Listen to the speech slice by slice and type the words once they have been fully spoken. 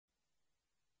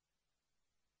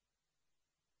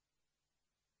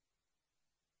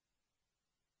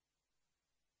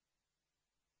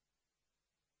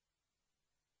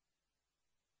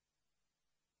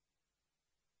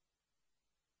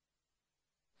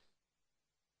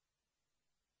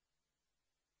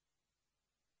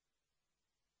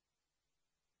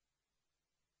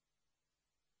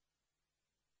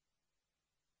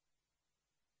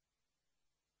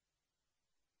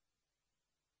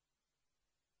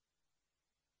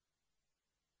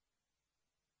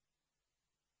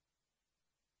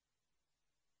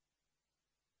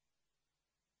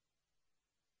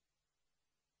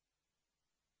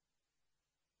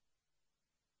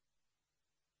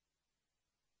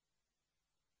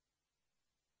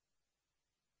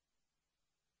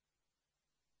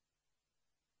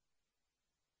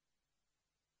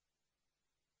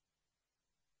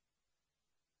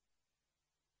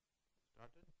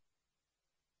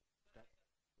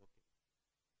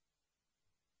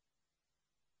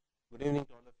Good evening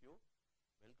to all of you.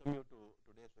 Welcome you to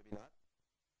today's webinar.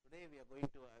 Today we are going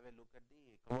to have a look at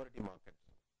the commodity markets.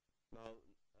 Now,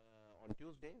 on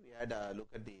Tuesday we had a look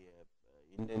at the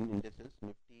Indian indices,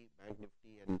 Nifty, Bank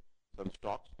Nifty, and some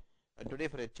stocks. And today,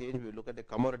 for a change, we will look at the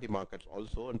commodity markets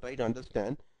also and try to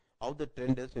understand how the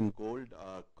trend is in gold,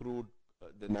 crude,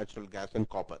 the natural gas, and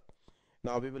copper.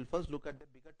 Now, we will first look at the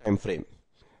bigger time frame,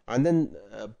 and then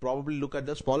probably look at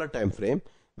the smaller time frame,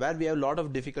 where we have a lot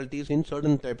of difficulties in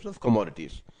certain types of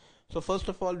commodities. So first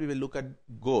of all, we will look at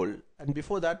gold, and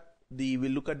before that, we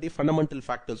will look at the fundamental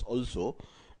factors also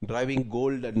driving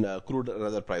gold and crude and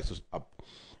other prices up.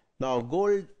 Now,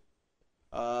 gold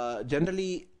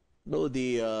generally,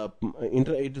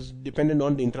 it is dependent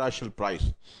on the international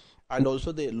price and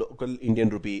also the local Indian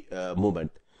rupee movement.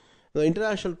 The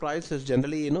international price is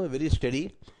generally very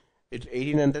steady. It's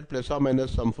 1800 plus or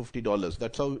minus some $50.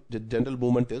 That's how the general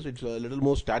movement is. It's a little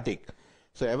more static.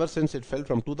 So ever since it fell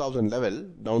from 2000 level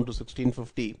down to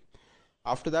 1650,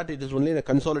 after that it is only in a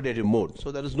consolidative mode. So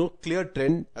there is no clear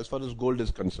trend as far as gold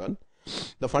is concerned.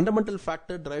 The fundamental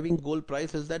factor driving gold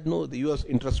price is that the US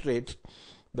interest rates,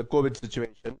 the COVID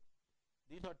situation.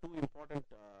 These are two important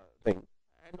things,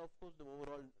 and of course the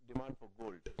overall demand for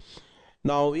gold.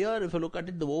 Now here, if you look at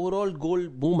it, the overall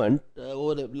gold movement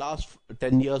over the last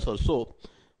 10 years or so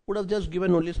would have just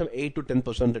given only some 8 to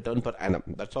 10% return per annum.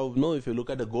 That's how, if you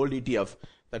look at the gold ETF,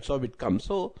 that's how it comes.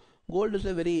 So gold is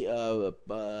a very,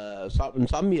 in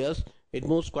some years it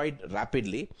moves quite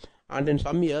rapidly, and in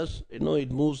some years, it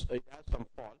has some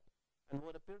fall. And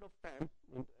over a period of time,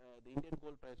 the Indian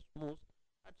gold price moves,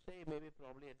 I'd say maybe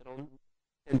probably at around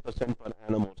 10% per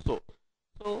annum or so.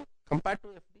 So compared to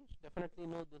FDs, definitely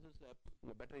this is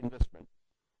a better investment.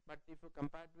 But if you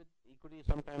compare it with equity,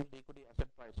 sometimes the equity asset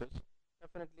prices,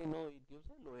 definitely it gives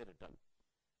a lower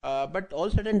return. But all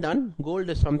said and done, gold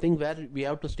is something where we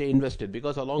have to stay invested,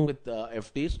 because along with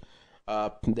FDs,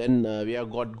 then we have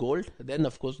got gold, then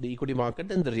of course the equity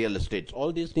market and the real estate.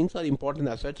 All these things are important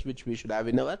assets which we should have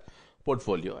in our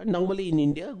portfolio. And normally in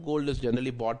India, gold is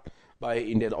generally bought by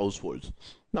Indian households.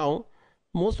 Now,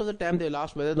 most of the time they'll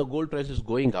ask whether the gold price is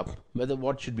going up, whether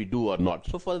what should we do or not.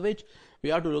 So for which we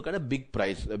have to look at a big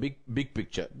price, a big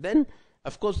picture. Then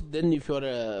of course, then if you're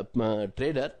a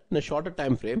trader in a shorter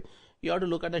time frame, you have to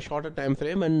look at a shorter time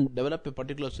frame and develop a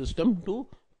particular system to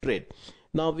trade.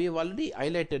 Now we have already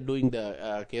highlighted during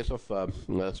the case of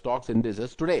stocks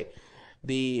indices. Today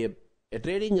the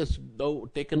trading is now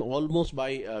taken almost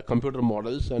by computer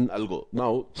models and algo.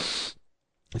 Now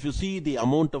if you see the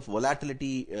amount of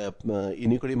volatility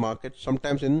in equity markets,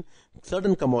 sometimes in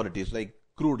certain commodities like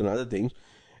crude and other things,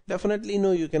 definitely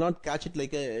you cannot catch it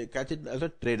as a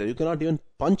trader. You cannot even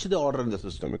punch the order in the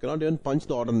system.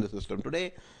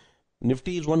 Today,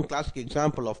 Nifty is one classic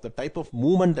example of the type of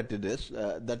movement that it is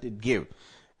that it gave.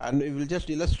 And we will just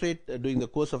illustrate during the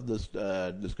course of this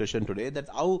discussion today that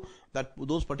how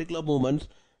those particular movements,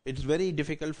 it's very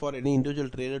difficult for any individual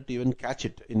trader to even catch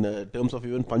it in terms of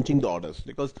even punching the orders,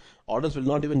 because orders will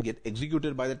not even get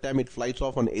executed by the time it flies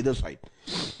off on either side.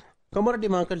 Commodity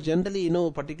markets generally,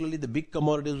 particularly the big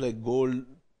commodities like gold,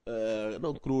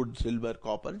 crude, silver,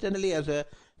 copper, generally has a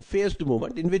phased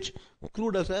movement, in which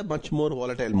crude has a much more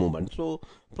volatile movement. So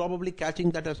probably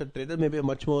catching that as a trader may be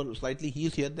much more slightly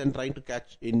easier than trying to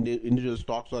catch individual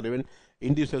stocks or even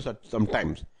indices at some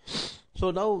times. So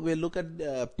now we'll look at,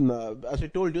 as I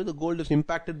told you, the gold is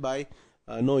impacted by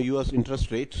US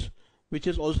interest rates, which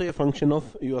is also a function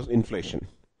of US inflation.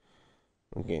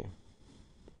 Okay.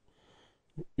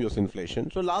 US inflation.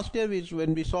 So last year,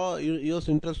 when we saw US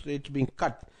interest rates being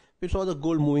cut, we saw the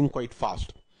gold moving quite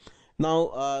fast.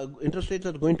 Now interest rates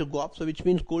are going to go up, so which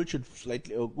means gold should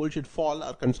fall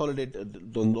or consolidate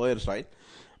on the lower side.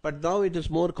 But now it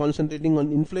is more concentrating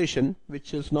on inflation,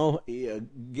 which is now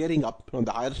gearing up on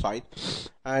the higher side,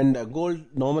 and gold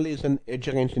normally is an edge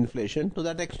against inflation. To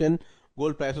that extent,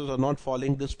 gold prices are not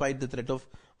falling despite the threat of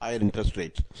higher interest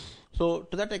rates. So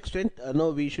to that extent,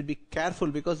 we should be careful,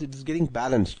 because it is getting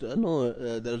balanced.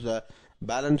 There's a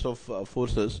balance of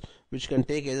forces which can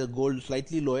take either gold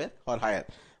slightly lower or higher.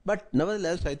 But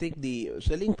nevertheless, I think the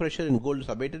selling pressure in gold is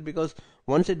abated, because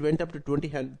once it went up to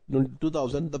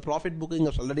 2000, the profit booking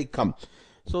has already come.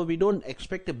 So we don't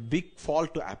expect a big fall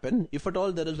to happen. If at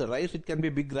all there is a rise, it can be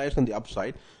a big rise on the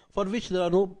upside, for which there are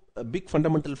no big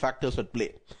fundamental factors at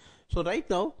play. So right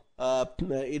now,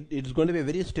 it's going to be a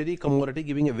very steady commodity,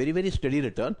 giving a very, very steady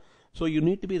return. So you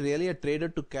need to be really a trader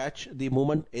to catch the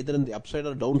movement either in the upside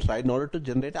or downside in order to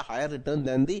generate a higher return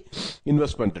than the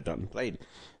investment return, right?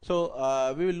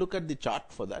 So we will look at the chart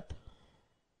for that.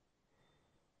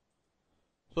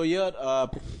 So here,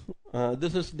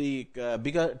 this is the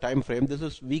bigger time frame. This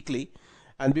is weekly,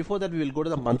 And before that, we will go to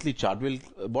the monthly chart. We'll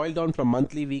boil down from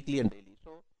monthly, weekly, and daily.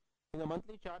 So in the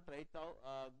monthly chart right now,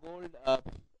 gold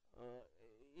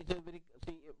is a very,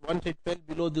 see, once it fell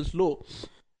below this low,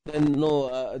 then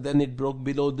then it broke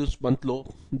below this month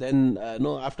low. Then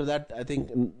no, after that, I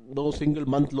think no single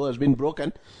month low has been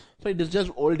broken. So it is just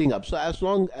holding up. So as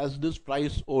long as this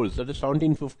price holds, that is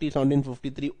 1750,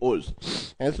 1753 holds,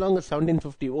 as long as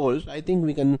 1750 holds, I think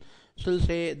we can still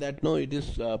say that no, it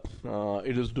is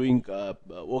doing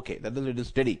okay. That is, it is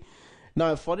steady.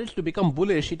 Now, for it to become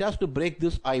bullish, it has to break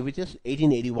this high, which is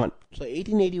 1881. So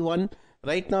 1881,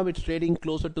 right now it's trading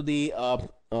closer to the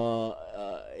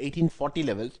 1840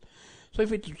 levels. So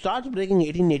if it starts breaking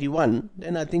 1881,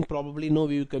 then I think probably no,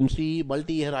 we can see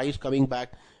multi-year highs coming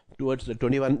back towards the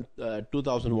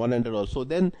 2100 or so.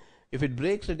 Then if it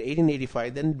breaks at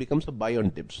 1885, then it becomes a buy on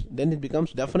dips. Then it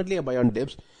becomes definitely a buy on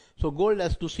dips. So gold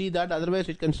has to see that, otherwise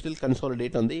it can still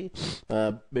consolidate on the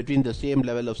between the same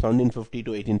level of 1750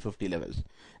 to 1850 levels.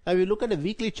 Now we look at a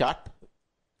weekly chart.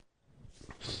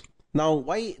 Now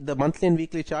why the monthly and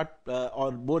weekly chart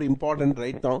are more important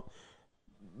right now,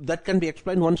 that can be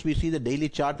explained once we see the daily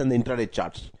chart and the intraday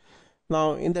charts.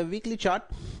 Now in the weekly chart,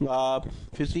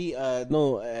 if you see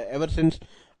ever since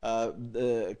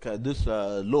this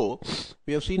low,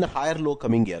 we have seen a higher low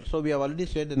coming here. So we have already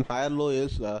said that higher low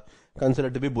is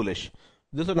considered to be bullish.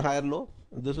 This is a higher low,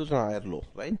 this is a higher low,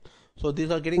 right? So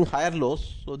these are getting higher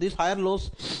lows. So these higher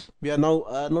lows, we are now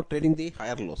not trading the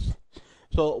higher lows.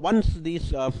 So once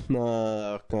these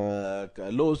lows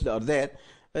are there,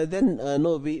 then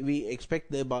no, we expect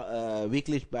the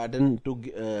weekly pattern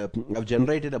to have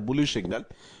generated a bullish signal.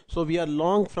 So we are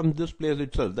long from this place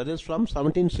itself, that is from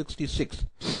 1766.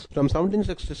 From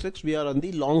 1766 we are on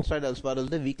the long side as far as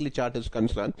the weekly chart is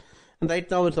concerned, and right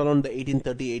now it's around the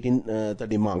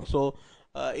 1830 mark. So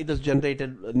it has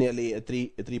generated nearly a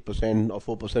 3%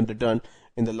 or 4% return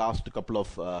in the last couple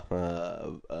of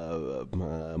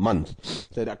months,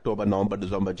 say October, November,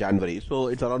 December, January. So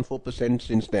it's around 4%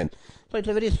 since then. So it's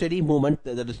a very steady movement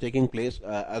that is taking place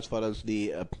as far as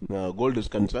the gold is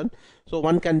concerned. So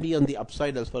one can be on the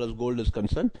upside as far as gold is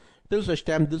concerned till such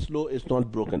time this low is not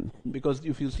broken. Because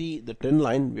if you see the trend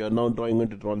line, we are now going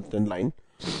to draw the trend line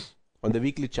on the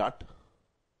weekly chart.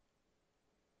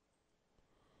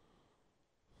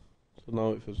 So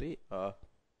now if you see, so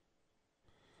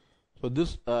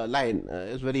this line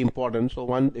is very important. So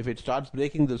one, if it starts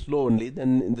breaking this low only,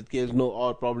 then in that case no,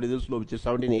 or probably this low, which is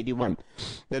 1781,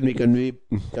 then we can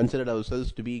consider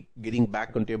ourselves to be getting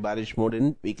back into a bearish mode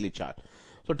in weekly chart.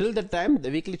 So till that time, the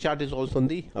weekly chart is also on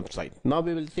the upside. Now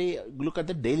we will say, look at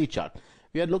the daily chart.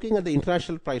 We are looking at the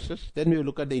international prices, then we will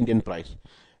look at the Indian price.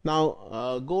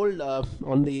 Now gold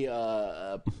on the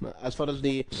as far as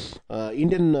the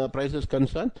Indian price is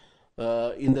concerned,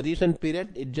 in the recent period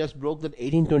it just broke that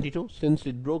 1822. Since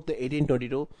it broke the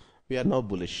 1822, we are now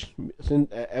bullish.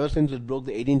 Ever since it broke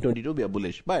the 1822, we are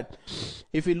bullish. But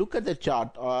if you look at the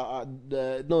chart,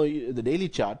 the daily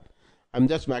chart, I'm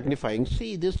just magnifying.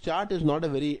 See, this chart is not a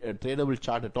very tradable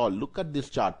chart at all. Look at this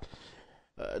chart.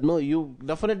 No, you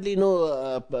definitely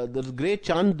know there's a great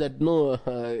chance that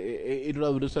it would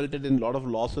have resulted in a lot of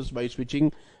losses by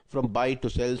switching from buy to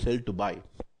sell, sell to buy.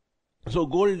 So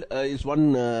gold is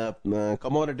one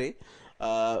commodity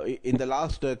in the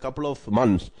last couple of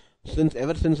months,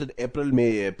 ever since the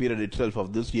April-May period itself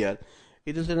of this year,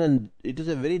 it is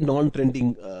a very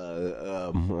non-trending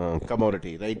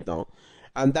commodity right now.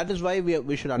 And that is why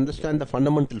we should understand the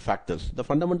fundamental factors. The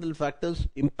fundamental factors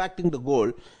impacting the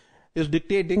gold is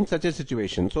dictating such a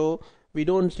situation. So we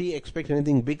don't expect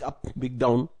anything big up, big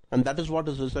down, and that is what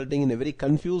is resulting in a very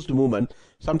confused movement.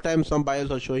 Sometimes some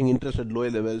buyers are showing interest at lower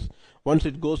levels. Once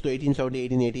it goes to 1870,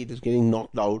 1880, it is getting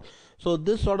knocked out. So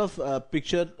this sort of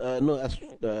picture has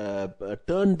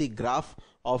turned the graph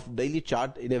of daily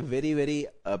chart in a very, very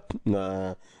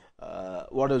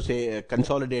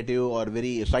consolidative or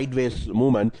very sideways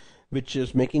movement, which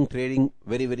is making trading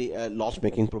very, very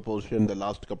loss-making proposition in the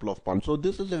last couple of months. So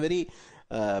this is a very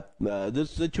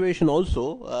this situation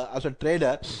also as a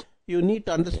trader, you need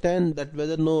to understand that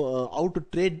whether how to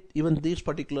trade even these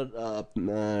particular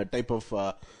type of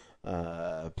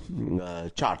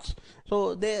charts.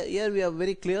 So here we are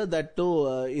very clear that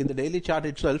in the daily chart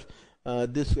itself,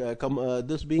 this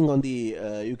being on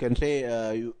the you can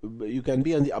say you can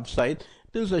be on the upside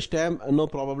till such time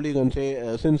probably you can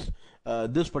say since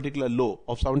this particular low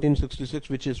of 1766,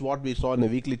 which is what we saw in the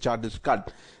weekly chart, is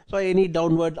cut. So any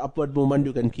downward upward movement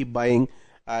you can keep buying,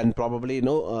 and probably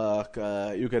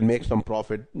you can make some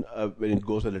profit when it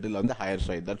goes a little on the higher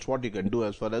side. That's what you can do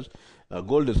as far as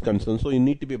gold is concerned. So you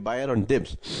need to be buyer on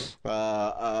dips.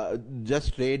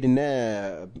 Just trade in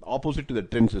a opposite to the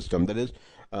trend system. That is,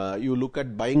 you look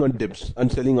at buying on dips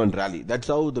and selling on rally. That's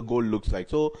how the gold looks like.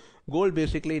 So gold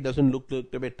basically doesn't look to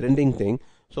be a trending thing.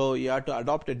 So you have to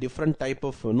adopt a different type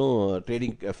of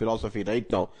trading philosophy right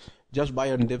now. Just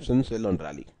buy on dips and sell on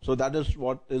rally. So that is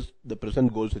what is the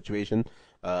present gold situation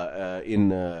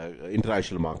in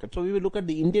international market. So we will look at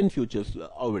the Indian futures,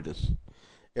 how it is.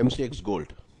 MCX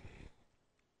gold.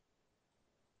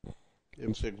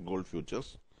 MCX gold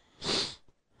futures.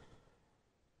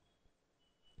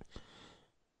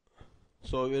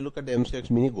 So we look at the MCX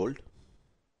mini gold.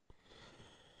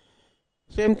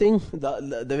 Same thing,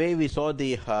 the way we saw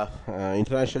the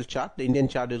international chart, the Indian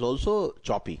chart is also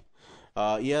choppy.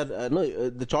 Here,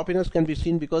 the choppiness can be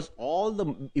seen because all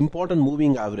the important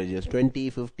moving averages,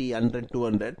 20, 50, 100,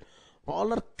 200,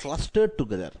 all are clustered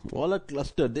together. All are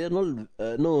clustered. They are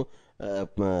no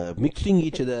mixing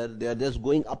each other. They are just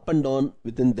going up and down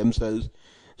within themselves.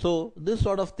 So this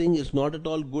sort of thing is not at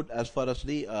all good as far as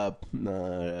the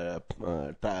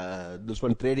this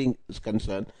one trading is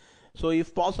concerned. So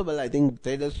if possible, I think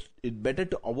traders, it's better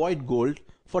to avoid gold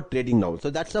for trading now. So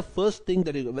that's the first thing,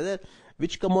 that is whether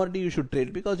which commodity you should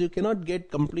trade, because you cannot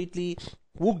get completely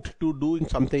hooked to doing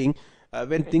something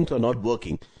when things are not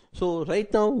working. So right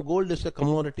now gold is a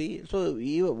commodity. So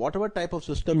whatever type of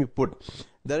system you put,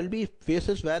 there will be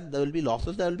phases where there will be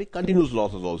losses, there will be continuous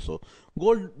losses also.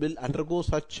 Gold will undergo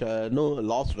such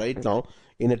loss right now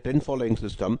in a trend following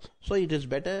system. So it is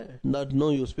better that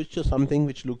you switch to something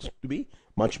which looks to be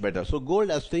much better. So gold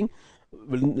as thing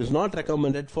is not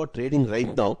recommended for trading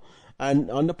right now,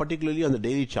 and particularly on the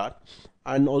daily chart,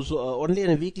 and also only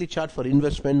in a weekly chart for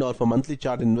investment or for monthly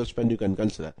chart investment you can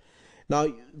consider. Now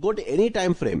go to any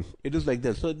time frame, it is like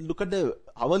this. So look at the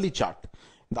hourly chart.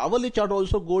 The hourly chart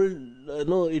also gold,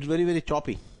 it's very, very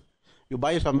choppy. You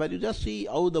buy somewhere, you just see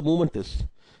how the movement is.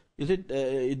 Is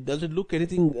it does it look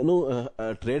anything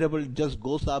tradable? It just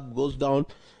goes up, goes down.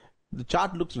 The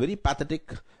chart looks very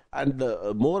pathetic, and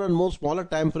more and more smaller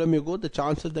time frame you go, the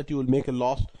chances that you will make a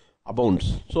loss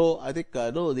abounds. So I think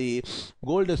the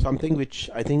gold is something which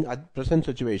I think at present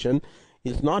situation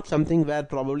is not something where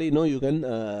probably you can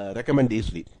recommend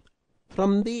easily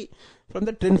from the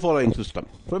trend following system,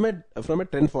 from a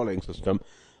trend following system.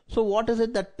 So what is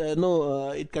it that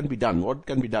it can be done? What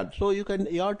can be done? So you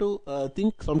have to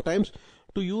think sometimes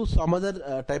to use some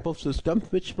other type of system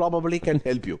which probably can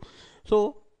help you.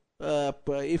 So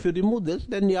if you remove this,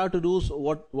 then you have to do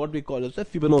what we call as a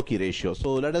Fibonacci ratio.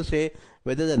 So let us say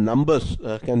whether the numbers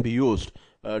can be used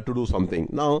to do something.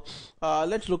 Now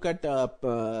let's look at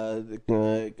I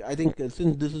think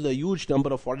since this is a huge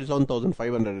number of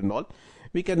 47,500 and all,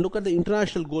 we can look at the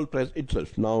international gold price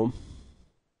itself. Now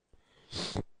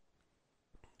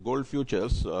gold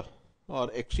futures or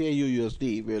XAU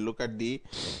USD, we'll look at the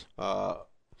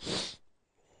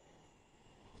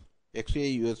XAU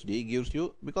USD gives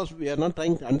you, because we are not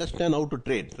trying to understand how to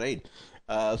trade, right?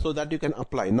 So that you can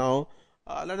apply. Now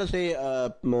let us say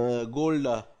gold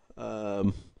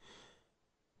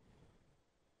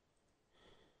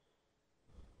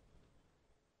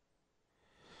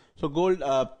so gold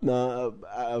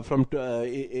from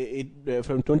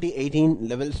 2018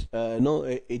 levels,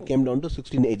 it came down to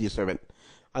 1687,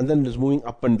 and then it is moving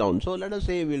up and down. So let us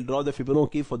say we'll draw the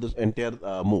Fibonacci for this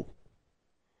entire move.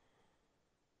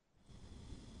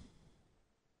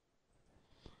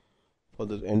 For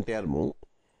this entire move.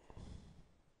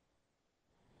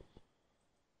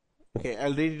 Okay,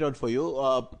 I'll read it out for you.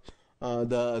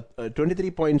 The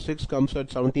 23.6 comes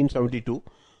at 1772.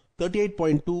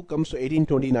 38.2 comes to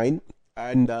 1829,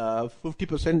 and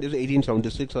 50% is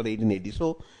 1876 or 1880.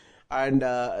 So, and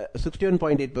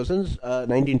 61.8% is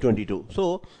 1922.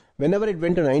 So, whenever it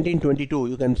went to 1922,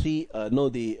 you can see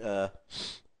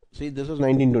see, this is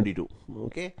 1922.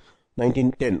 Okay,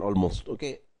 1910 almost.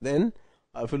 Okay, then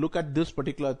if you look at this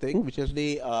particular thing, which is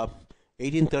the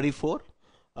 1834.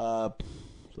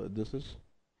 So this is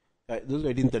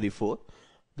 1834.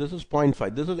 This is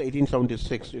 0.5. This is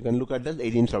 1876. You can look at this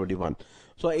 1871.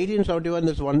 So 1871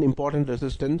 is one important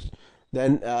resistance.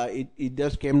 Then it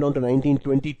just came down to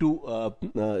 1922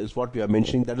 is what we are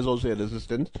mentioning. That is also a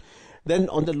resistance. Then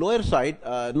on the lower side,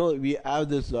 we have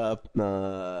this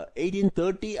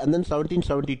 1830 and then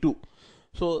 1772.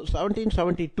 So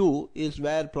 1772 is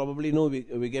where probably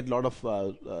we get a lot of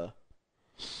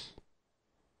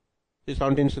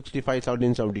 1765,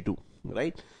 1772,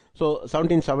 right? So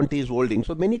 1770 is holding.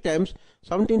 So many times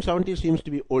 1770 seems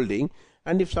to be holding,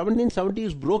 and if 1770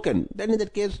 is broken, then in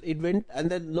that case it went and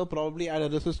then probably at a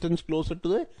resistance closer to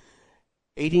the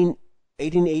 18,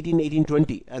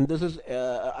 1820, and this is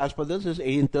as per this is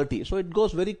 1830. So it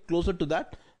goes very closer to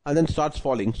that and then starts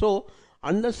falling. So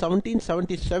unless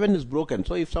 1777 is broken,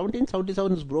 so if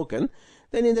 1777 is broken,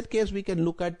 then in that case we can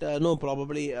look at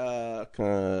probably the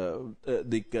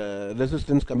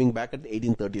resistance coming back at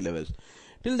 1830 levels.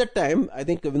 Till that time, I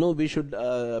think we should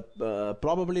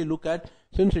probably look at,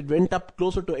 since it went up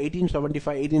closer to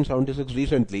 1875, 1876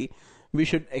 recently, we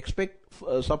should expect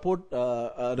support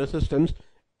resistance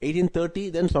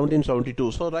 1830, then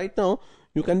 1772. So right now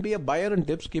you can be a buyer in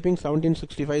dips keeping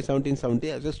 1765, 1770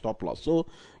 as a stop loss. So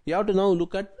you have to now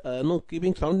look at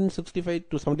keeping 1765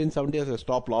 to 1770 as a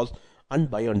stop loss and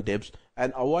buy on dips,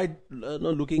 and avoid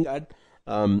looking at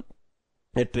a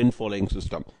trend following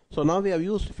system. So now we have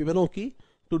used Fibonacci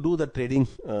to do the trading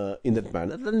in that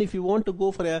manner. Then if you want to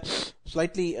go for a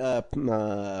slightly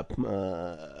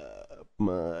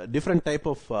different type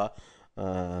of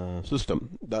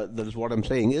system, that is what I'm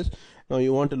saying is, now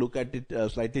you want to look at it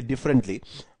slightly differently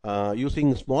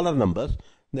using smaller numbers,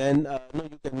 then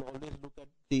you can always look at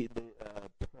the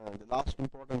last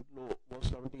important low was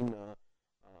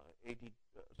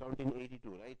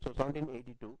 1782, right? So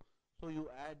 1782, so you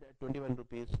add 21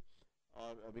 rupees,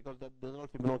 or because those are all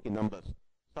Fibonacci numbers.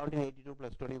 1782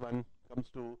 plus 21 comes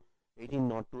to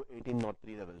 1802,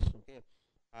 1803 levels, okay,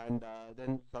 and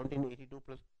then 1782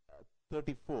 plus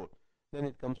 34, then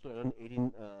it comes to around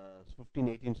 15,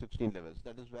 18, 16 levels.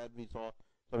 That is where we saw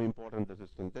some important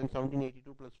resistance. Then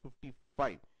 1782 plus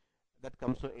 55, that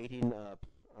comes to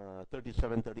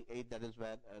 1837, 38. That is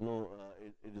where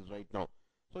it is right now.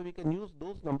 So we can use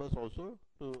those numbers also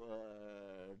to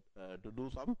do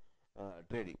some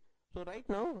trading. So right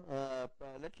now,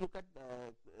 let's look at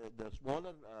the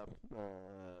smaller,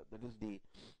 that is the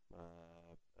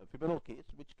Fibonacci,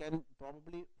 which can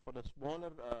probably for the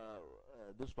smaller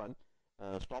this one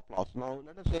stop loss. Now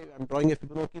let us say I'm drawing a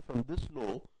Fibonacci from this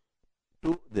low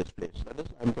to this place. That is,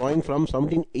 I'm drawing from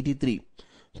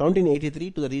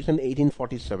 1783 to the recent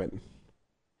 1847,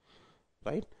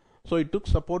 right? So it took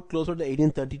support closer to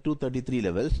 1832-33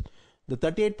 levels. The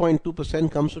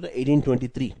 38.2% comes to the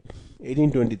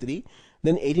 1823,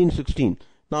 then 1816.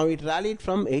 Now it rallied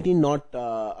from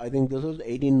 1805. I think this is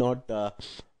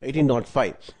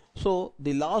 1805. So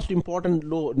the last important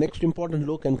low, next important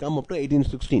low can come up to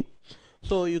 1816.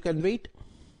 So you can wait.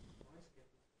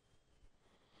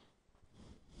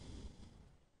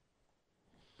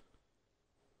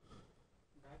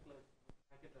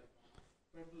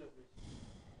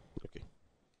 Okay.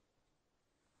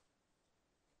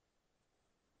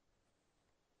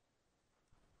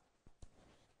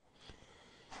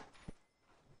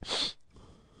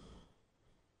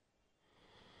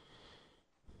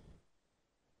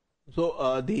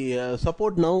 So the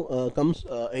support now comes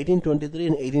 1823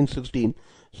 and 1816.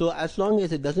 So as long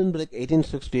as it doesn't break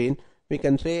 1816, we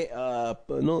can say we are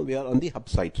on the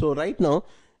upside. So right now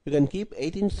you can keep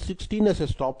 1816 as a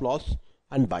stop loss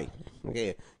and buy.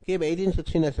 Okay, keep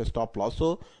 1816 as a stop loss.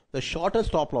 So the shorter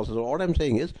stop losses, what I'm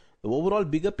saying is, the overall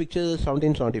bigger picture is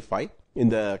 1775 in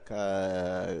the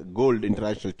gold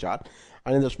international chart,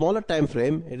 and in the smaller time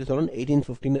frame it is around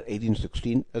 1815 or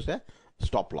 1816 as a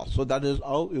stop loss. So that is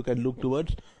how you can look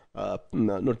towards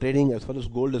trading as far as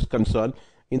gold is concerned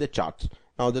in the charts.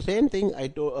 Now the same thing I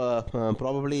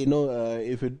probably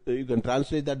if you can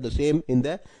translate that the same in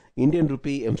the Indian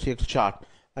rupee MCX chart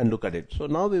and look at it. So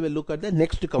now we will look at the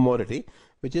next commodity,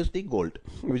 which is the gold,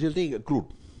 which is the crude.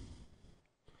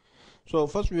 So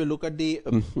first we will look at the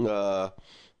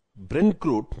Brent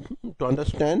crude to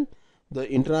understand the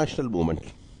international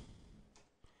movement.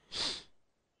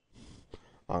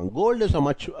 Gold is a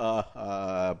much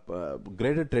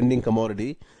greater trending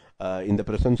commodity in the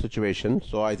present situation.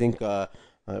 So I think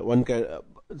one can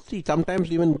see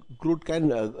sometimes even crude can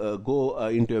go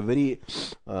into a very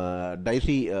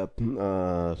dicey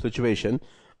situation.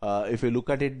 If you look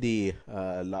at it,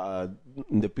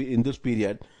 in this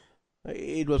period,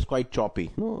 it was quite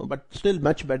choppy, but still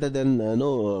much better than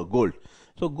gold.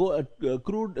 So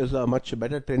crude is a much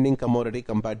better trending commodity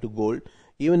compared to gold,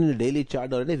 even in a daily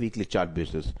chart or in a weekly chart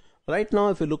basis. Right now,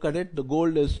 if you look at it, the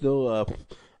gold is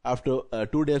after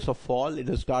 2 days of fall, it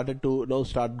has started to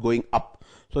start going up.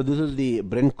 So this is the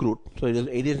Brent crude. So it is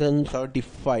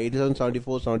 87.75,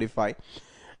 87.74, 75.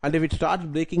 And if it starts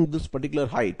breaking this particular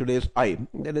high, today's high,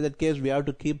 then in that case we have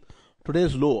to keep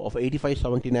today's low of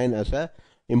 85.79 as a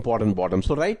important bottom.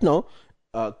 So right now,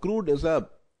 crude is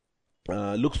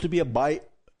looks to be a buy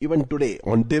even today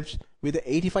on dips with the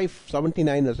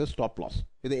 85.79 as a stop loss.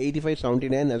 With the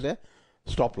 85.79 as a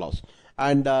stop loss.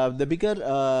 And the bigger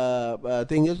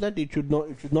thing is that it should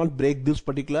not break this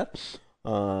particular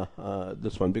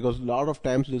this one, because a lot of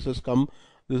times this is to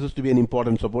be an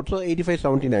important support. So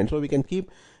 85.79. So we can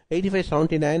keep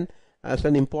 85.79 as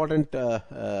an important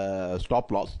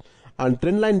stop loss. And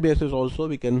trend line basis also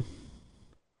we can.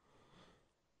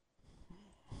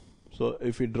 So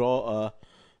if we draw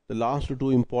the last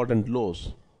two important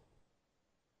lows,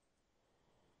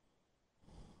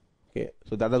 okay,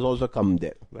 so that has also come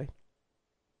there, right?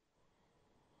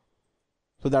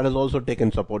 So that has also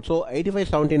taken support. So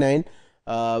 85.79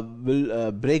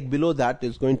 will break below that,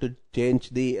 is going to change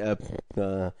the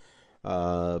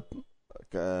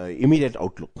immediate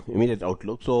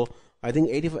outlook. So I think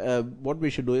what we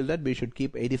should do is that we should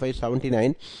keep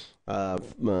 85.79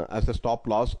 as a stop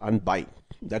loss and buy.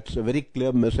 That's a very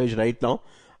clear message right now.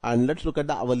 And let's look at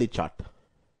the hourly chart.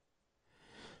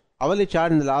 Hourly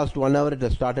chart in the last 1 hour, it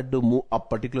has started to move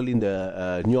up, particularly in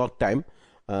the New York time.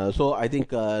 So I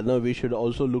think now we should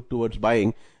also look towards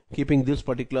buying, keeping this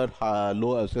particular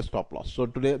low as a stop loss. So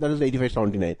today that is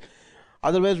 85.79.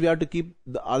 Otherwise, we have to keep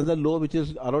the other low, which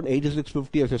is around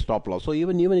 86.50 as a stop loss. So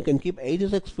even you can keep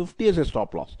 86.50 as a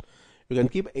stop loss. You can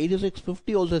keep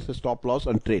 86.50 also as a stop loss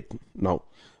and trade now.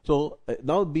 So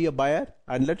now be a buyer,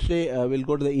 and let's say we'll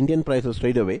go to the Indian prices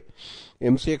straight away.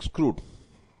 MCX crude.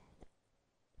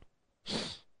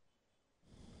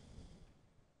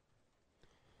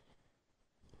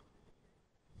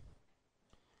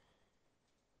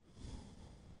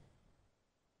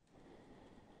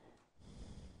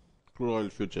 Crude oil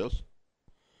futures.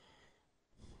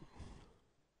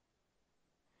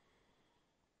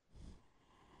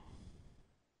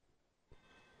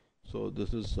 So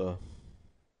this is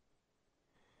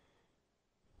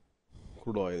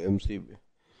crude oil MC.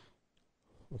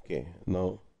 Okay,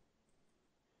 now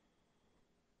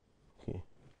okay.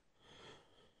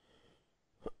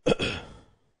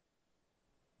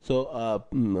 So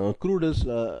crude is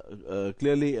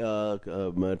clearly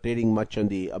trading much on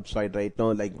the upside right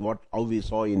now, like how we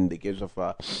saw in the case of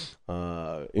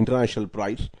international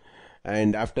price.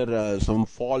 And after some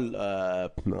fall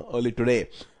early today,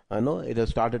 it has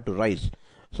started to rise.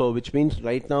 So which means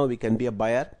right now we can be a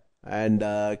buyer, and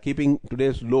keeping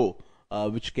today's low,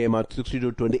 which came at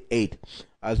 62.28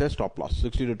 as a stop loss.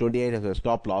 62.28 as a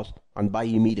stop loss, and buy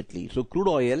immediately. So crude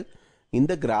oil in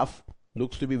the graph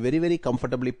looks to be very, very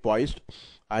comfortably poised,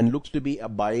 and looks to be a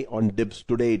buy on dips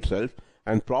today itself,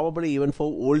 and probably even for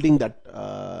holding that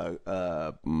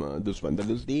this one, that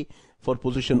is the for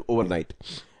position overnight.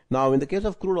 Now in the case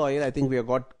of crude oil, I think we have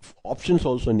got options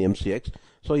also in MCX.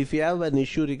 So if you have an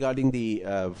issue regarding the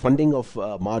funding of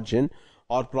margin,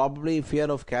 or probably fear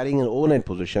of carrying an overnight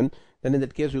position, then in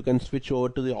that case you can switch over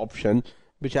to the option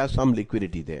which has some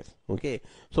liquidity there. Okay,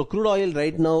 so crude oil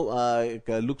right now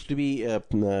looks to be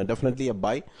definitely a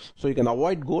buy. So you can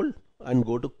avoid gold and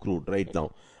go to crude right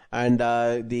now. And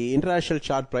the international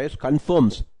chart price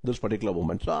confirms this particular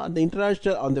movement. So on the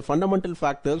international, on the fundamental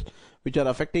factors which are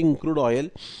affecting crude oil,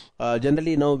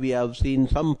 generally now we have seen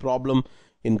some problem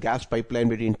in gas pipeline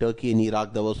between Turkey and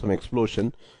Iraq. There was some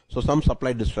explosion, so some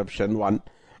supply disruption. One.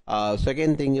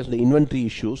 Second thing is the inventory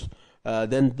issues.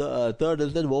 Then the third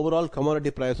is that overall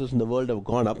commodity prices in the world have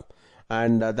gone up,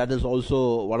 and that is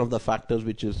also one of the factors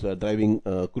which is driving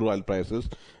crude oil prices.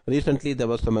 Recently there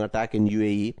was some attack in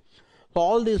UAE. So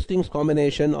all these things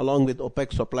combination, along with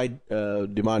OPEC supply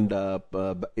demand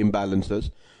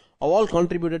imbalances, have all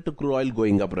contributed to crude oil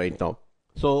going up right now.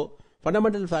 So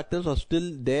fundamental factors are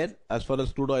still there as far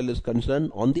as crude oil is concerned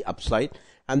on the upside,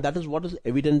 and that is what is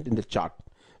evident in the chart.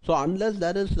 So unless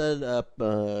there is an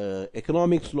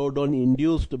economic slowdown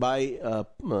induced by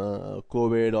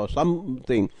COVID or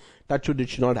something, it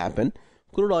should not happen.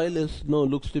 Crude oil is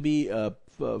looks to be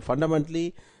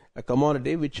fundamentally a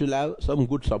commodity which will have some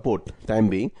good support time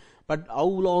being. But how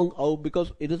long?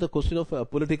 Because it is a question of a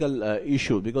political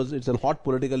issue, because it's a hot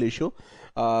political issue.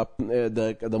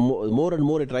 The more and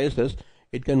more it rises,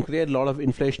 it can create a lot of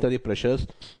inflationary pressures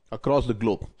across the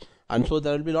globe, and so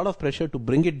there will be a lot of pressure to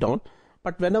bring it down.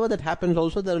 But whenever that happens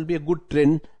also, there will be a good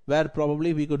trend where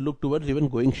probably we could look towards even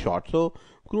going short. So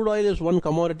crude oil is one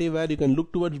commodity where you can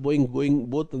look towards going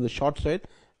both on the short side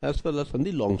as well as on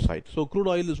the long side. So crude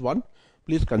oil is one.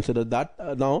 Please consider that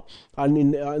now. And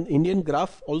in Indian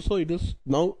graph also, it is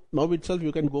now itself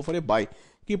you can go for a buy.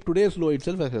 Keep today's low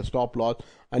itself as a stop loss,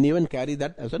 and even carry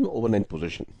that as an overnight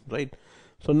position, right?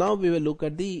 So now we will look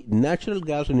at the natural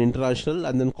gas and international,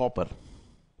 and then copper.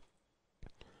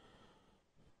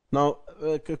 Now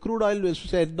crude oil is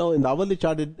said now in the hourly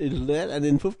chart it is there, and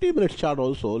in 50 minutes chart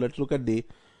also. Let's look at the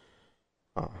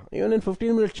Even in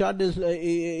 15-minute chart is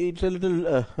it's a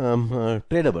little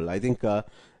tradable. I think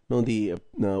no, the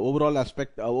overall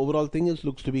aspect, overall thing is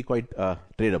looks to be quite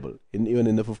tradable in even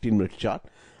in the 15-minute chart,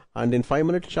 and in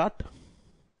 5-minute chart,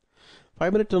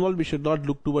 5 minutes and all, we should not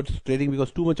look towards trading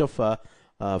because too much of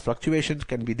fluctuations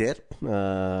can be there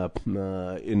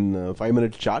in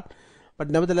 5-minute chart. But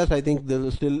nevertheless, I think there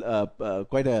is still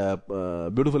quite a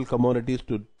beautiful commodities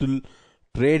to still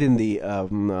trade in the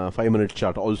 5-minute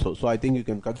chart also. So I think you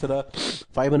can consider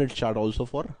 5-minute chart also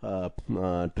for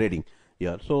trading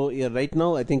here. So here right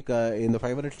now, I think in the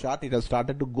 5-minute chart, it has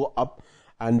started to go up,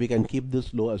 and we can keep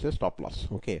this low as a stop loss.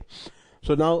 Okay.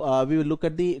 So now we will look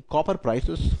at the copper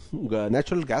prices,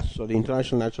 natural gas, or the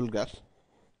international natural gas.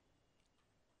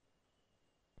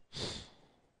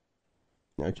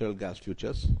 Natural gas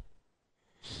futures.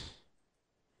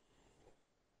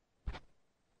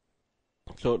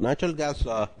 So natural gas,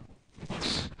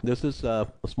 this is a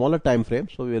smaller time frame.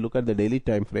 So we will look at the daily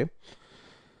time frame.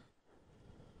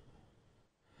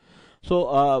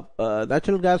 So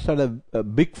natural gas had a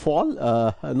big fall,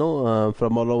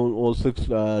 from around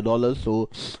 $6. So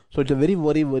it's a very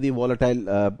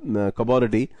volatile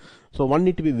commodity. So one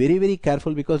need to be very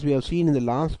careful, because we have seen in the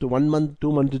last 1 month,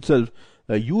 2 months itself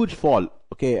a huge fall.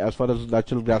 Okay, as far as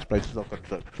natural gas prices are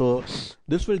concerned. So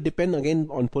this will depend again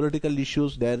on political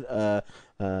issues there,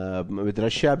 with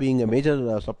Russia being a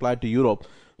major supplier to Europe.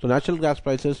 So natural gas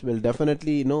prices will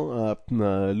definitely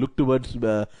look towards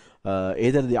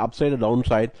either the upside or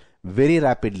downside very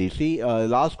rapidly. See,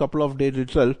 last couple of days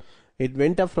itself, it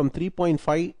went up from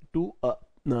 3.5 to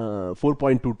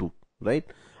 4.22, right?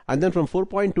 And then from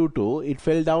 4.22, it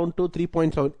fell down to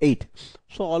 3.78.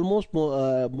 So almost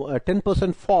a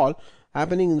 10% fall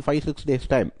happening in 5-6 days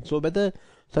time. So whether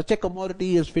such a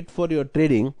commodity is fit for your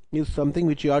trading is something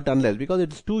which you have to analyze, because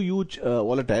it's too huge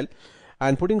volatile.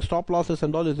 And putting stop losses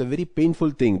and all is a very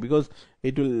painful thing, because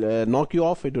it will knock you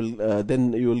off. It will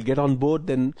then you will get on board.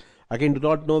 Then again, do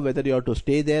not know whether you have to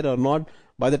stay there or not.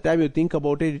 By the time you think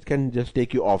about it, it can just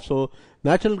take you off. So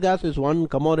natural gas is one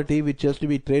commodity which has to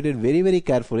be traded very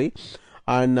carefully.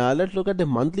 And let's look at the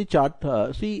monthly chart.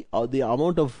 See the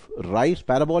amount of rise,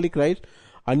 parabolic rise,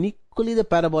 and equally the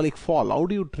parabolic fall. How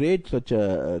do you trade such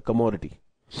a commodity?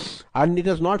 And it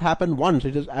has not happened once.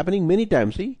 It is happening many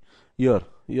times. See here.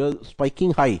 You're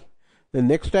spiking high, the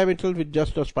next time itself it's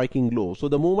just a spiking low. So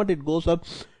the moment it goes up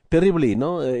terribly,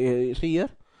 see here,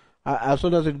 as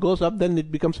soon as it goes up, then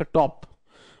it becomes a top.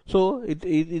 So it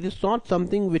is not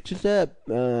something which is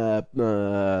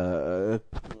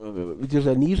which is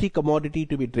an easy commodity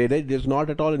to be traded. It is not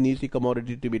at all an easy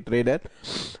commodity to be traded,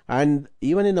 and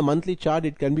even in the monthly chart,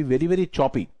 it can be very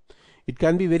choppy. It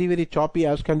can be very choppy,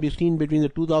 as can be seen between the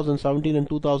 2017 and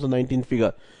 2019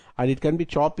 figure. And it can be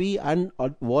choppy and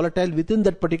volatile within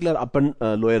that particular up and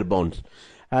lower bounds.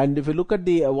 And if you look at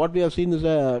the what we have seen is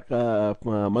a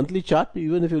monthly chart,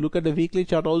 even if you look at the weekly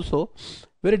chart also,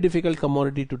 very difficult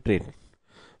commodity to trade.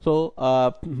 So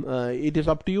it is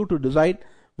up to you to decide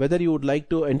whether you would like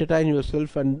to entertain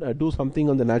yourself and do something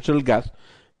on the natural gas,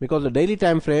 because the daily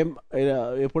time frame,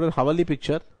 you put a hourly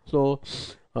picture. So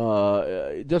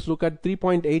just look at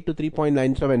 3.8 to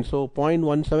 3.97. So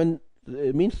 0.17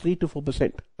 means 3 to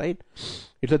 4%, right?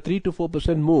 It's a 3 to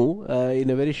 4% move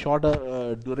in a very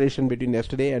shorter duration between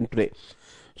yesterday and today.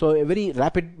 So a very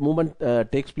rapid movement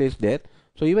takes place there.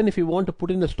 So even if you want to put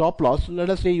in the stop loss,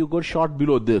 let us say you go short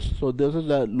below this. So this is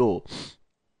a low,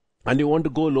 and you want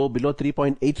to go low below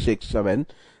 3.867,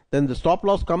 then the stop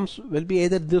loss will be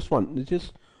either this one, which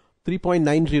is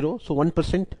 3.90, so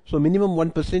 1%. So minimum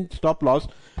 1% stop loss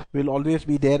will always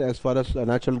be there as far as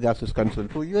natural gas is concerned.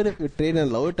 So even if you trade in a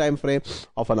lower time frame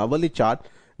of an hourly chart,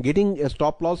 getting a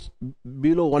stop loss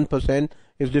below 1%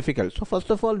 is difficult. So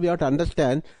first of all, we have to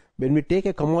understand, when we take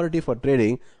a commodity for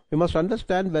trading, we must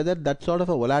understand whether that sort of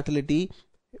a volatility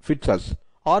fits us,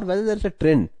 or whether there is a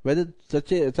trend, whether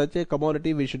such a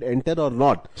commodity we should enter or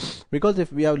not. Because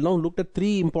if we have now looked at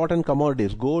three important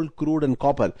commodities, gold, crude and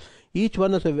copper, each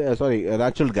one has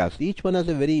natural gas, each one has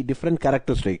a very different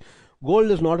characteristic. Gold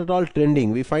is not at all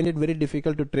trending. We find it very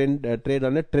difficult to trade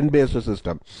on a trend based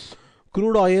system.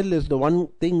 Crude oil is the one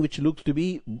thing which looks to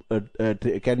be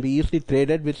can be easily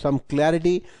traded with some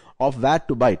clarity of where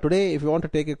to buy. Today, if you want to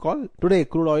take a call, today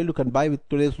crude oil you can buy with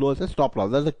today's low as a stop loss.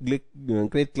 That's a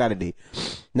great clarity.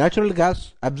 Natural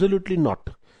gas, absolutely not.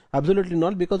 Absolutely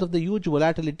not, because of the huge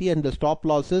volatility and the stop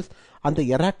losses and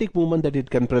the erratic movement that it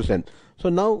can present. So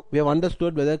now we have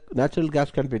understood whether natural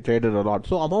gas can be traded or not.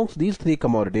 So amongst these three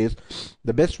commodities,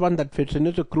 the best one that fits in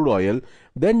is a crude oil.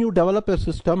 Then you develop a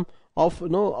system of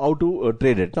how to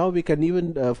trade it. Now we can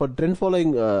even for trend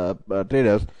following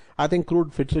traders, I think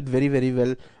crude fits it very very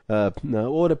well.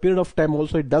 Over a period of time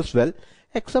also it does well,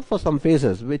 except for some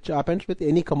phases which happens with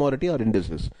any commodity or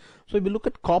indices. So if we look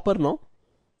at copper now,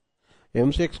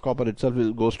 MCX copper itself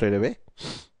will go straight away.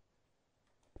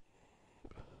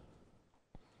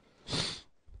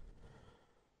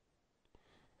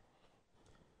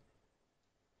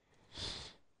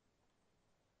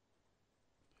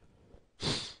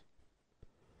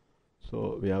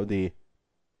 So we have the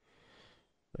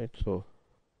right. So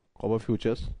copper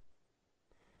futures.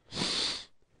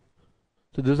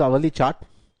 So this is hourly chart,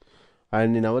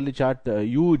 and in hourly chart,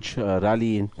 huge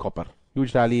rally in copper.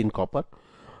 Huge rally in copper.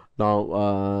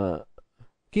 Now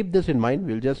keep this in mind.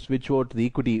 We'll just switch over to the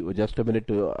equity just a minute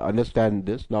to understand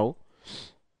this. Now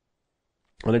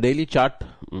on a daily chart,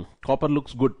 copper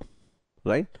looks good,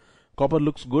 right? Copper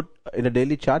looks good in a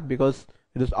daily chart because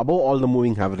it is above all the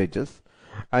moving averages.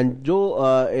 And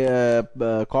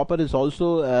copper is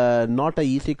also not a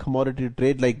easy commodity to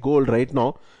trade like gold right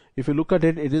now. If you look at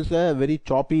it, it is a very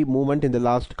choppy movement in the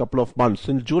last couple of months.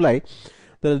 Since July,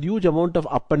 there is huge amount of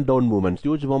up and down movements,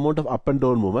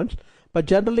 but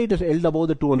generally it is held above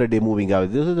the 200-day moving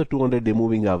average. This is the 200-day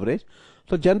moving average.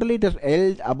 So generally it is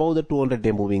held above the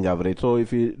 200-day moving average. So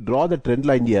if you draw the trend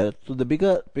line here, so the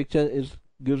bigger picture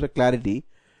gives a clarity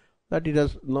that it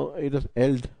has held.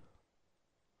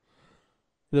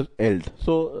 It is held.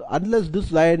 So unless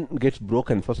this line gets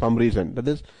broken for some reason, that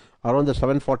is around the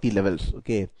 740 levels,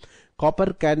 okay,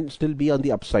 copper can still be on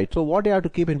the upside. So what you have to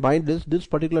keep in mind is this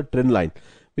particular trend line,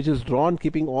 which is drawn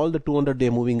keeping all the 200-day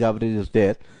moving averages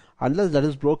there. Unless that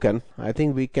is broken, I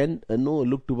think we can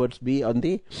look towards be on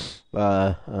the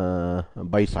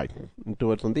buy side,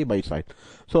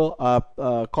 So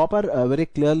copper very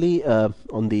clearly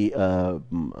on the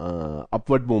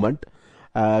upward movement,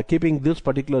 keeping this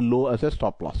particular low as a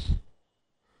stop loss.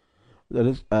 That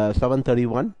is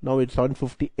 731. Now it's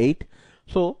 758.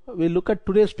 So we look at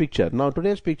today's picture. Now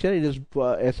today's picture, it is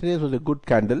yesterday's was a good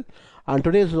candle, and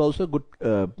today's is also good,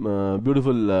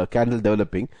 beautiful candle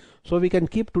developing. So we can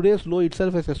keep today's low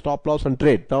itself as a stop loss and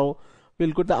trade. Now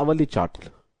we'll go to the hourly chart.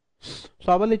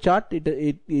 So hourly chart,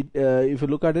 if you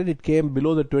look at it, it came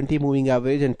below the 20 moving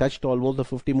average and touched almost the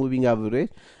 50 moving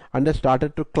average, and then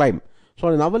started to climb. So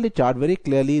on an hourly chart, very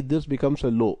clearly this becomes a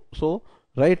low. So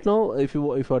right now, if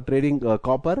you are trading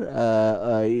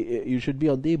copper, you should be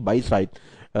on the buy side.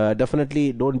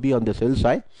 Definitely don't be on the sell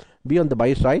side. Be on the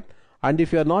buy side. And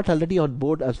if you are not already on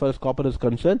board as far as copper is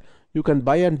concerned, you can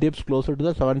buy and dips closer to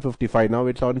the 755. Now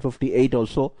it's 758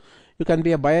 also. You can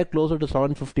be a buyer closer to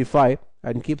 755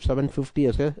 and keep 750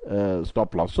 as a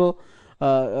stop loss. So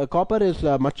copper is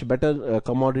a much better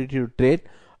commodity to trade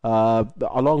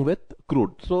along with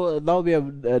crude. So now we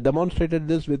have demonstrated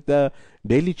this with the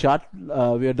daily chart.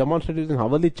 We have demonstrated in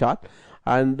hourly chart,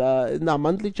 and in the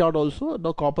monthly chart also.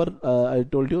 The copper, I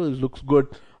told you, looks good.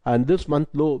 And this month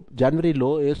low, January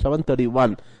low, is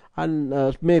 731,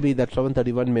 and maybe that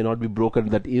 731 may not be broken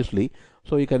that easily.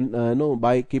 So you can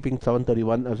by keeping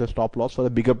 731 as a stop loss for the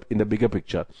bigger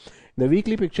picture. In the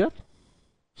weekly picture,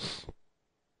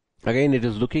 again it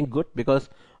is looking good because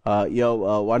you have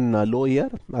one low here,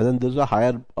 and then this is a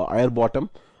higher bottom,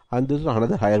 and this is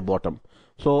another higher bottom.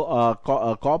 So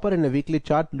copper in a weekly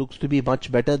chart looks to be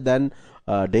much better than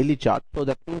daily chart. So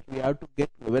that means we have to get,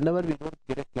 whenever we don't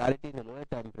get a clarity in a lower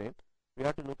time frame, we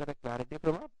have to look at a clarity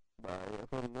from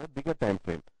a bigger time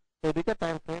frame. So bigger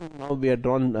time frame, now we are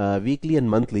drawn weekly and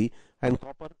monthly, and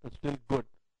copper is still good.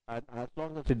 And as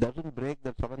long as it doesn't break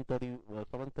the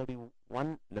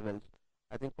 731 levels,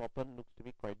 I think copper looks to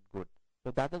be quite good.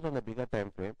 So that is on a bigger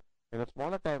time frame. In a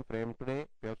smaller time frame, today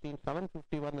we have seen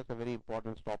 751 as a very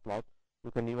important stop loss.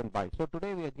 You can even buy. So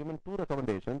today we are given two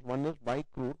recommendations. One is buy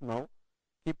crude now,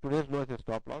 keep today's low as a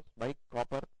stop loss. Buy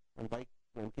copper and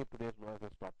keep today's low as a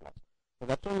stop loss. So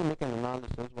that's how you make an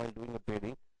analysis while doing a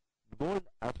trading. Gold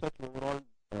as such overall,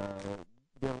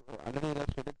 they have already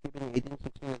illustrated keeping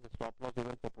 1860 as a stop loss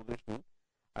even for positioning.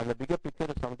 And the bigger picture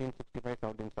is 1765,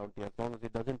 1770. As long as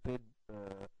it doesn't trade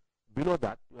below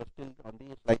that, you are still on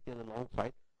the slightly on the long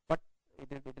side. But it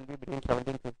will be between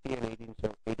 1750 and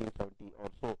 1870 or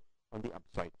so on the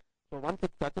upside. So once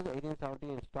it touches 1870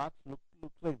 and starts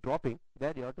looks like dropping,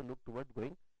 there you have to look towards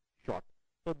going short.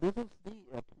 So this is the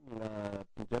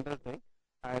general thing,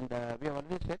 and we have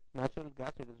already said natural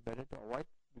gas it is better to avoid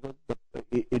because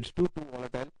it's too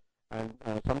volatile, and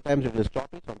sometimes it is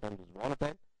choppy, sometimes it's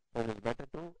volatile, so it is better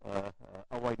to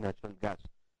avoid natural gas.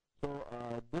 So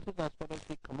this is as far as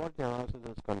the commodity analysis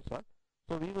is concerned.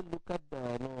 So we will look at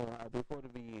before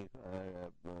we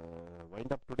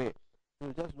wind up today.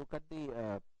 We'll just look at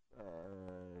the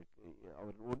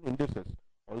indices.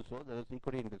 Also, there is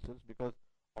equity indices because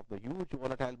of the huge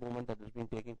volatile movement that has been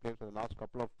taking place for the last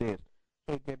couple of days.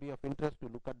 So it may be of interest to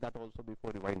look at that also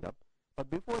before you wind up. But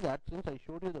before that, since I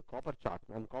showed you the copper chart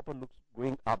and copper looks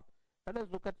going up, let us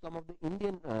look at some of the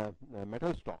Indian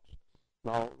metal stocks.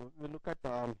 Now we look at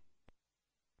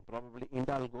probably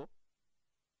Hindalco,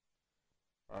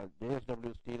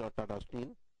 JSW Steel or Tata Steel.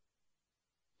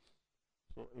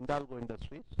 So Hindalco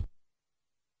Industries.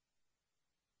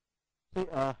 See,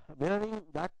 mirroring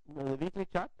that weekly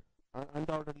chart,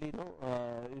 undoubtedly,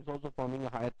 is also forming a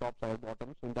higher tops, higher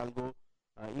bottoms. Hindalco,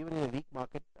 even in a weak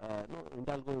market,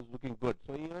 Hindalco is looking good.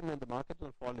 So even when the markets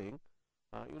are falling,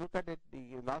 you look at it,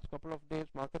 the last couple of days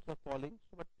markets are falling,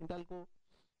 but Hindalco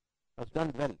has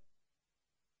done well.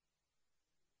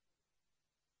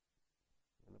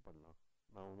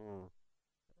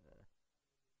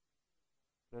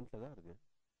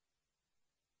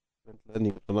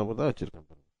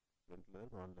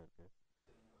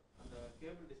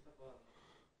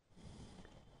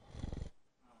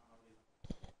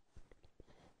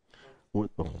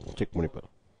 Check monitor.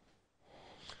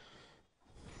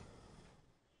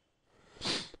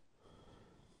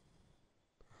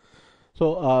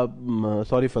 So,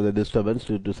 sorry for the disturbance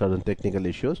due to certain technical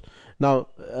issues. Now,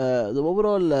 the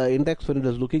overall index when it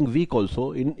is looking weak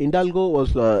also, Hindalco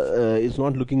was is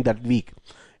not looking that weak.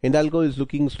 Hindalco is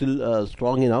looking still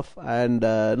strong enough, and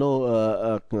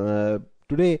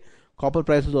today copper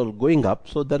prices are going up,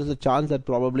 so there is a chance that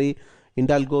probably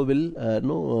Hindalco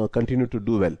will continue to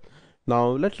do well. Now,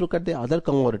 let's look at the other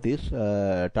commodities.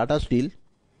 Tata Steel,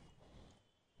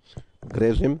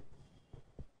 Grasim,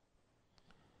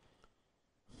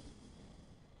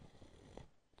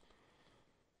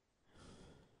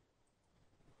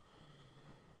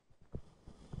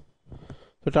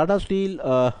 so Tata Steel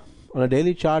on a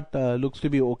daily chart looks to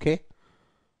be okay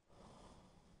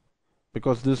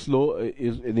because this low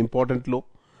is an important low.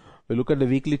 We look at the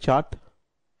weekly chart,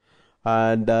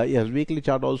 and yes, weekly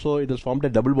chart also it has formed a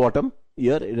double bottom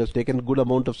here. It has taken a good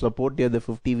amount of support near the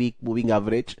 50-week moving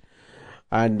average,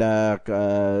 and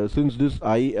since this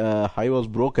high was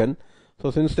broken,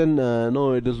 so since then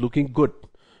it is looking good.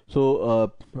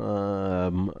 So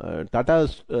Tata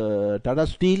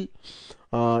Steel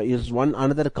is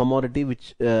another commodity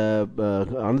which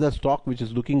another stock which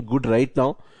is looking good right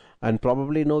now, and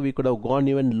probably we could have gone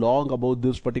even long about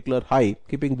this particular high,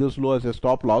 keeping this low as a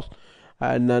stop loss,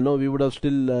 and we would have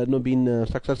still been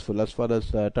successful as far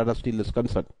as Tata Steel is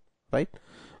concerned, right?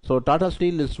 So Tata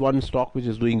Steel is one stock which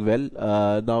is doing well.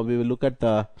 Now we will look at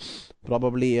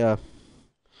probably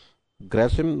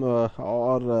Grasim or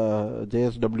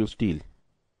JSW Steel.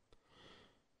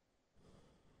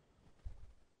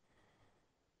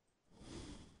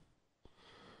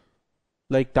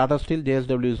 Like Tata Steel,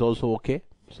 JSW is also okay.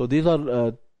 So these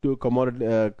are two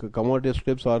commodity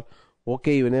strips are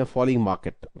okay even in a falling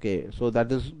market. Okay, so that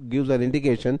gives an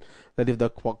indication that if the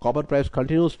copper price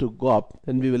continues to go up,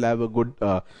 then we will have a good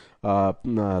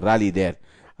rally there.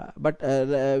 But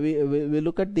we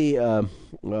look at the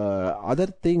other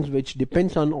things which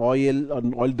depends on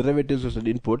oil derivatives as an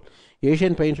input.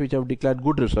 Asian Paints, which have declared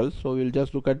good results, so we'll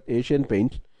just look at Asian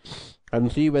Paints and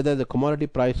see whether the commodity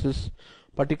prices,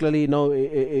 particularly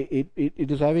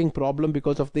it is having problem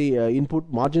because of the input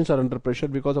margins are under pressure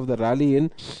because of the rally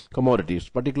in commodities,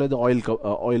 particularly the oil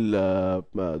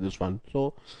this one.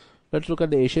 So let's look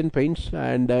at the Asian Paints,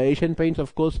 and Asian Paints,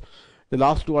 of course, the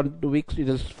last 1-2 weeks it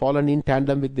has fallen in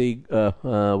tandem with the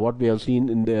what we have seen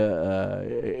in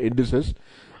the indices.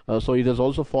 So it has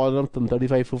also fallen from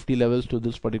 35-50 levels to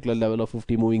this particular level of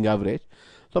 50 moving average.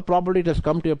 So probably it has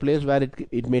come to a place where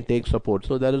it may take support.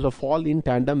 So there is a fall in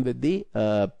tandem with the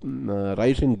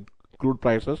rise in crude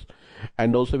prices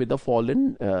and also with the fall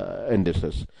in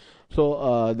indices.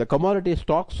 So the commodity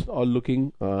stocks are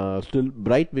looking still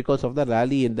bright because of the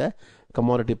rally in the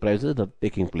commodity prices that are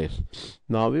taking place.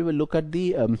 Now we will look at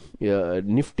the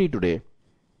Nifty today.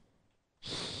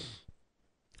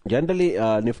 Generally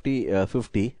Nifty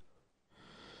 50.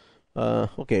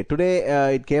 Okay,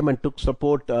 today it came and took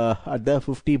support at the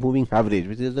 50 moving average,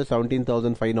 which is the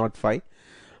 17,505.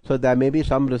 So there may be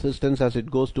some resistance as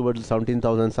it goes towards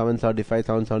 17,735,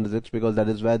 776, because that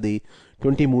is where the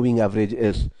 20 moving average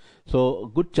is.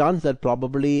 So good chance that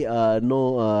probably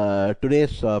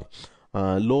today's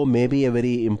low may be a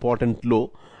very important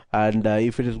low, and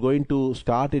if it is going to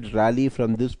start its rally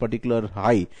from this particular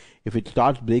high, if it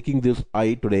starts breaking this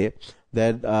high today,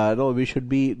 then we should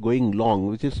be going long,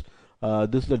 which is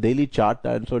this is the daily chart,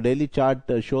 and so daily chart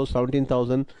shows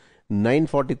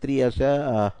 17,943 as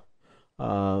a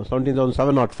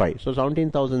 17,705. So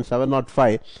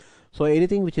 17,705 So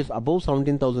anything which is above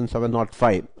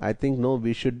 17,705, I think no,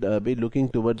 we should be looking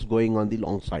towards going on the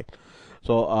long side.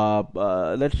 So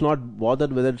let's not bother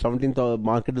whether 17,000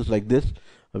 market is like this.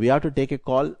 We have to take a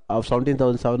call of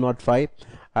 17,705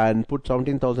 and put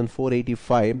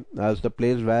 17,485 as the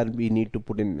place where we need to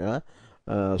put in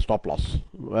stop loss.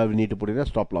 Where we need to put in a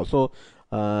stop loss. So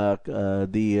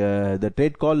the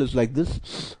trade call is like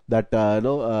this, that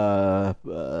no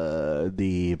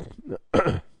the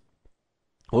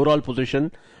overall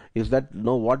position is that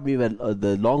no, what we were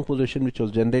the long position which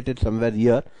was generated somewhere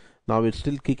here, now it's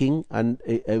still kicking, and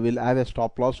it will have a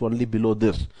stop loss only below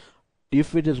this.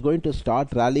 If it is going to start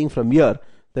rallying from here,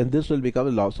 then this will become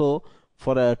a loss. So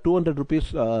for a 200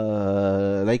 rupees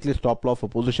likely stop loss for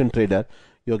position trader,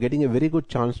 you're getting a very good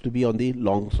chance to be on the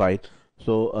long side.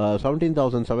 So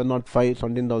 17,705,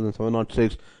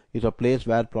 17,706 is a place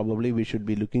where probably we should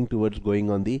be looking towards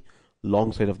going on the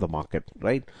long side of the market,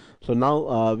 right? So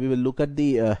now we will look at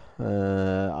the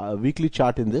weekly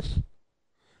chart in this,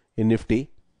 in Nifty.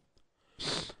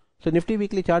 So Nifty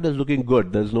weekly chart is looking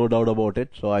good. There's no doubt about it.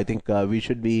 So I think we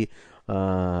should be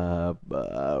after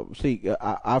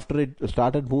it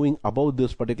started moving above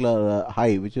this particular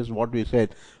high, which is what we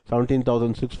said,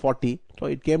 17,640. So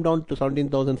it came down to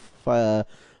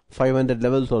 17,500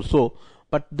 levels or so.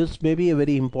 But this may be a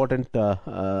very important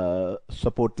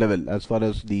support level as far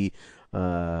as the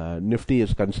Nifty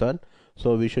is concerned.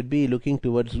 So we should be looking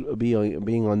towards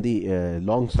being on the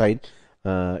long side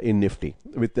in Nifty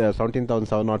with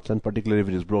 17,707 particularly if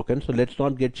it is broken. So let's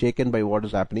not get shaken by what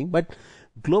is happening. But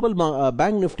global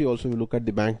bank Nifty also, we look at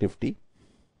the bank Nifty.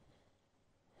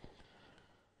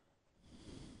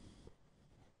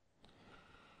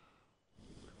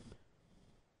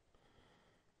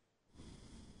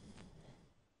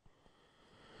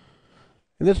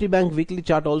 Industry Bank weekly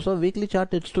chart also. Weekly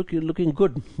chart, it's looking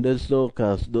good. There's no,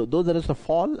 though there is a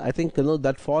fall, I think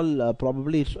that fall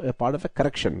probably is a part of a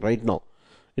correction right now.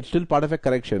 It's still part of a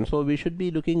correction. So we should be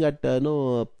looking at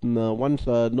once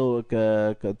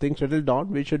things settle down,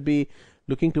 we should be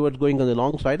looking towards going on the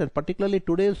long side, and particularly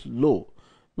today's low.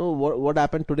 What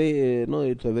happened today?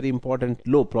 It's a very important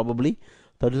low, probably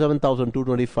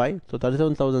 37,225. So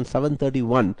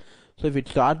 37,731. So if it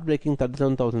starts breaking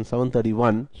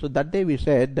 37,731, so that day we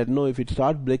said that no, if it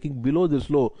starts breaking below this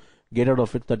low, get out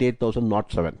of it,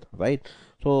 38,007, right?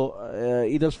 So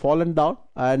it has fallen down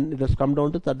and it has come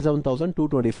down to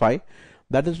 37,225.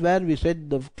 That is where we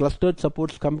said the clustered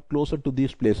supports come closer to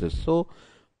these places. So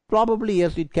probably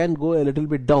yes, it can go a little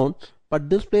bit down,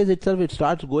 but this place itself, it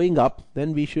starts going up,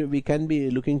 then we can be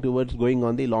looking towards going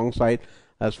on the long side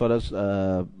as far as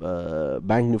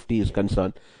Bank Nifty is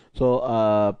concerned. So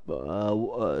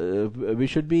we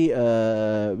should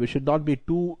not be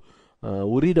too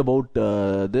worried about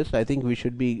this. I think we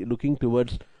should be looking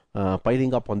towards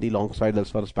piling up on the long side as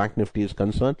far as Bank Nifty is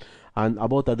concerned, and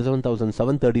about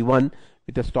 37,731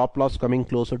 with a stop loss coming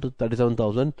closer to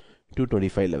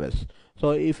 37,225 levels.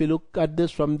 So if you look at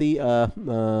this from the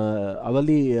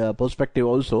hourly perspective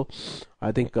also,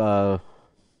 I think right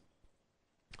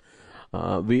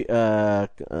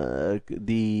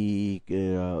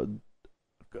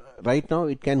now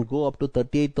it can go up to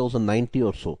 38,090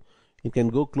 or so. It can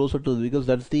go closer to, because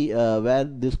that's the where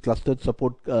this clustered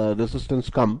support resistance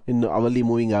come in hourly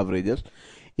moving averages.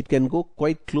 It can go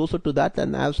quite closer to that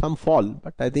and have some fall,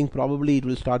 but I think probably it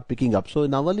will start picking up. So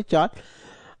in hourly chart,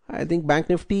 I think Bank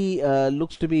Nifty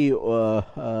looks to be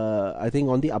I think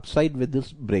on the upside with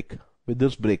this break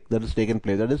that has taken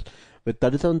place. That is with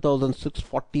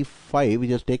 37,645,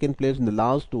 which has taken place in the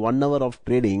last 1 hour of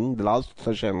trading, the last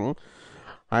session.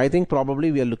 I think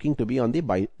probably we are looking to be on the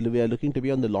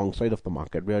long side of the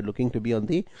market. We are looking to be on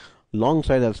the long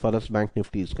side as far as Bank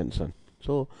Nifty is concerned.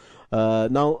 So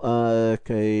now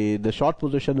the short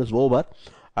position is over,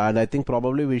 and I think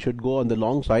probably we should go on the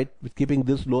long side with keeping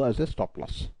this low as a stop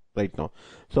loss right now.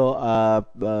 So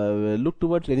look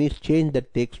towards any change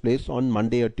that takes place on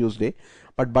Monday or Tuesday.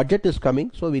 But budget is coming,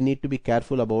 so we need to be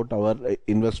careful about our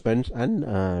investments and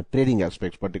trading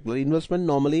aspects. Particularly investment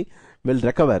normally will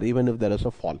recover even if there is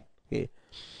a fall. Okay.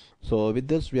 So with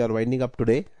this, we are winding up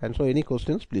today, and so any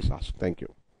questions, please ask. Thank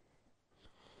you.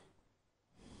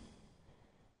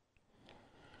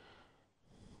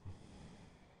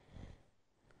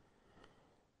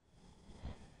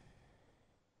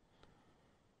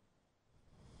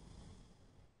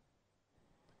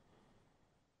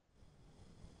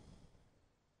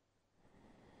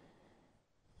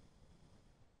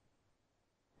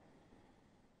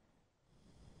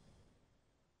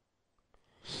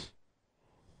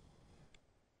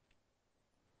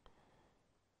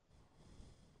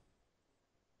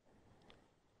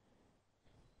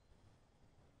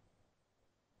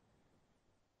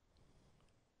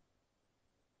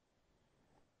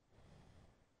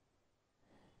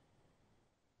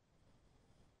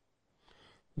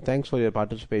 Thanks for your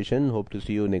participation. Hope to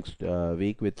see you next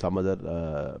week with some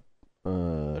other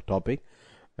topic.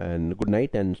 And good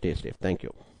night and stay safe. Thank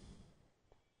you.